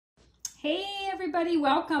Hey everybody,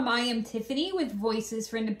 welcome. I am Tiffany with Voices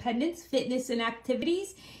for Independence, Fitness and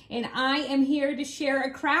Activities, and I am here to share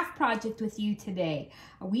a craft project with you today.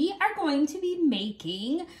 We are going to be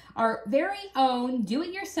making our very own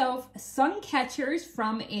do-it-yourself sun catchers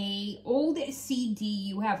from an old CD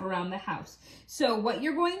you have around the house. So what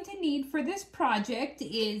you're going to need for this project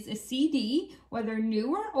is a CD, whether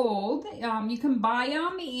new or old. You can buy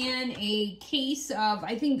them in a case of,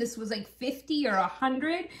 I think this was like 50 or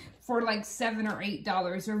 100 for like $7 or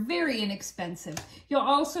 $8. They're very inexpensive. You'll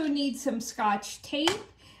also need some Scotch tape,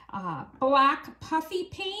 black puffy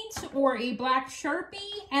paint or a black Sharpie,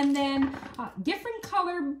 and then different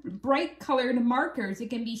color, bright colored markers.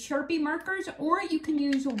 It can be Sharpie markers or you can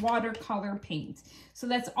use watercolor paint. So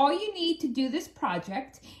that's all you need to do this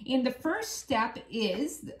project. And the first step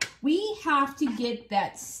is we have to get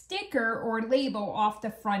that sticker or label off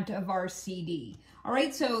the front of our CD. All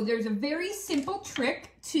right, so there's a very simple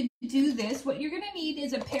trick to do this. What you're gonna need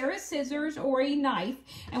is a pair of scissors or a knife,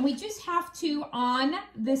 and we just have to, on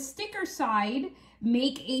the sticker side,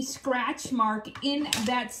 make a scratch mark in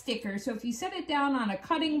that sticker. So if you set it down on a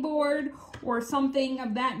cutting board or something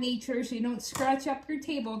of that nature so you don't scratch up your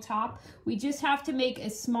tabletop, we just have to make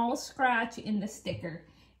a small scratch in the sticker.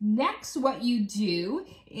 Next, what you do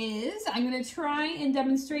is, I'm going to try and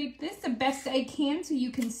demonstrate this the best I can so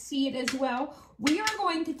you can see it as well. We are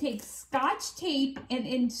going to take Scotch tape and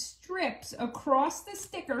in strips across the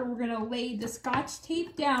sticker, we're going to lay the Scotch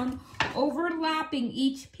tape down, overlapping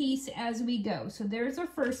each piece as we go. So there's our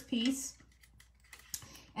first piece.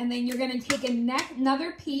 And then you're going to take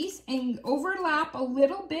another piece and overlap a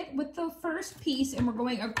little bit with the first piece, and we're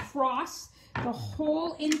going across the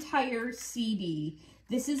whole entire CD.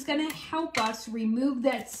 This is going to help us remove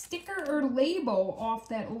that sticker or label off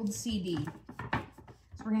that old CD.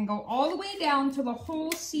 So we're going to go all the way down till the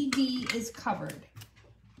whole CD is covered.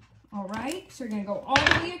 All right, so we're going to go all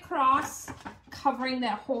the way across, covering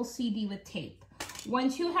that whole CD with tape.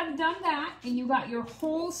 Once you have done that and you got your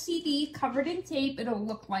whole CD covered in tape, it'll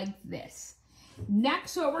look like this.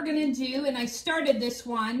 Next, what we're going to do, and I started this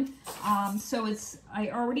one, so I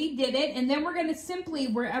already did it, and then we're going to simply,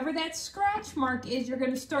 wherever that scratch mark is, you're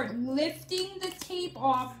going to start lifting the tape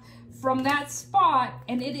off from that spot,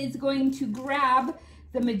 and it is going to grab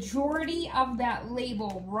the majority of that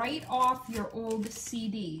label right off your old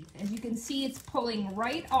CD. As you can see, it's pulling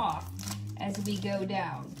right off as we go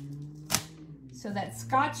down. So that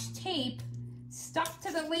Scotch tape stuck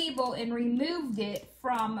to the label and removed it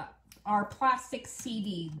from our plastic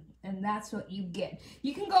CD, and that's what you get.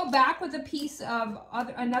 You can go back with a piece of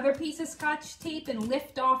another piece of Scotch tape and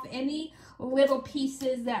lift off any little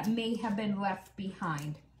pieces that may have been left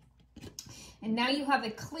behind. And now you have a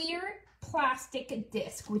clear plastic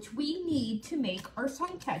disc, which we need to make our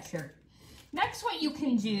sun catcher. Next, what you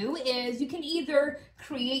can do is you can either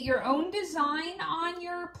create your own design on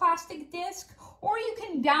your plastic disc, or you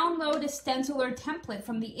can download a stencil or template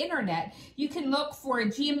from the internet. You can look for a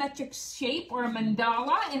geometric shape or a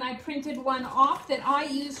mandala, and I printed one off that I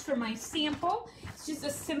used for my sample. It's just a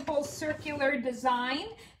simple circular design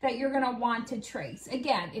that you're gonna want to trace.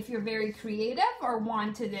 Again, if you're very creative or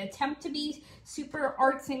want to attempt to be super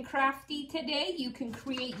arts and crafty today, you can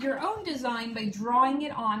create your own design by drawing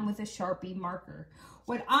it on with a Sharpie marker.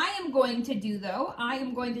 What I am going to do though, I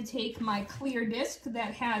am going to take my clear disc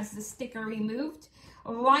that has the sticker removed,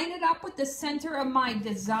 line it up with the center of my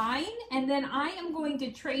design, and then I am going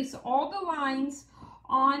to trace all the lines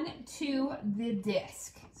onto the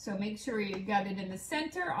disc. So make sure you got it in the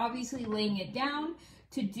center, obviously laying it down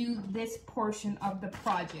to do this portion of the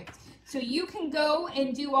project. So you can go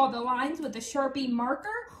and do all the lines with a Sharpie marker,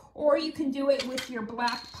 or you can do it with your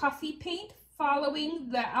black puffy paint, following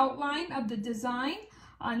the outline of the design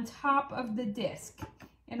on top of the disc.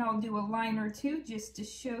 And I'll do a line or two just to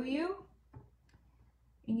show you.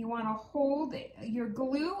 And you want to hold your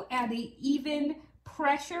glue at an even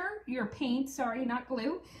pressure, your paint, sorry, not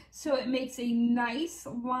glue, so it makes a nice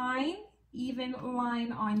line, even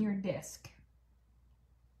line on your disc.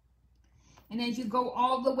 And as you go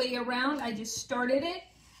all the way around, I just started it,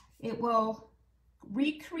 it will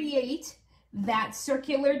recreate that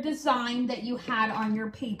circular design that you had on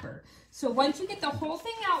your paper. So once you get the whole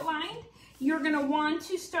thing outlined, you're going to want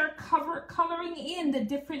to start coloring in the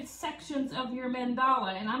different sections of your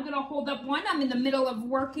mandala. And I'm going to hold up one I'm in the middle of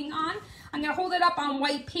working on. I'm going to hold it up on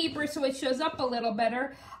white paper so it shows up a little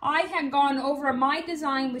better. I had gone over my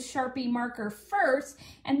design with Sharpie marker first,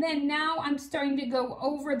 and then now I'm starting to go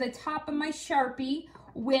over the top of my Sharpie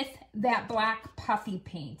with that black puffy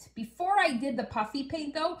paint. Before I did the puffy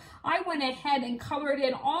paint though, I went ahead and colored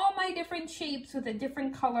in all my different shapes with a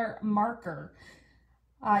different color marker.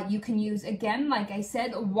 You can use, again, like I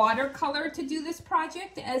said, watercolor to do this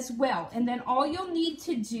project as well. And then all you'll need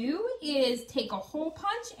to do is take a hole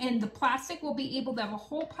punch, and the plastic will be able to have a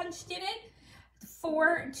hole punched in it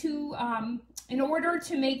in order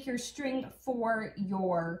to make your string for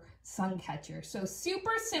your sun catcher. So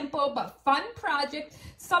super simple but fun project,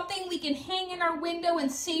 something we can hang in our window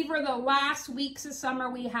and savor the last weeks of summer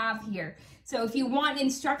we have here. So if you want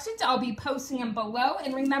instructions, I'll be posting them below.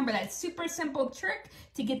 And remember, that super simple trick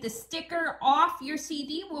to get the sticker off your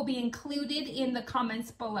CD will be included in the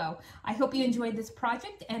comments below. I hope you enjoyed this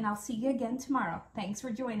project, and I'll see you again tomorrow. Thanks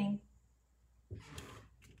for joining.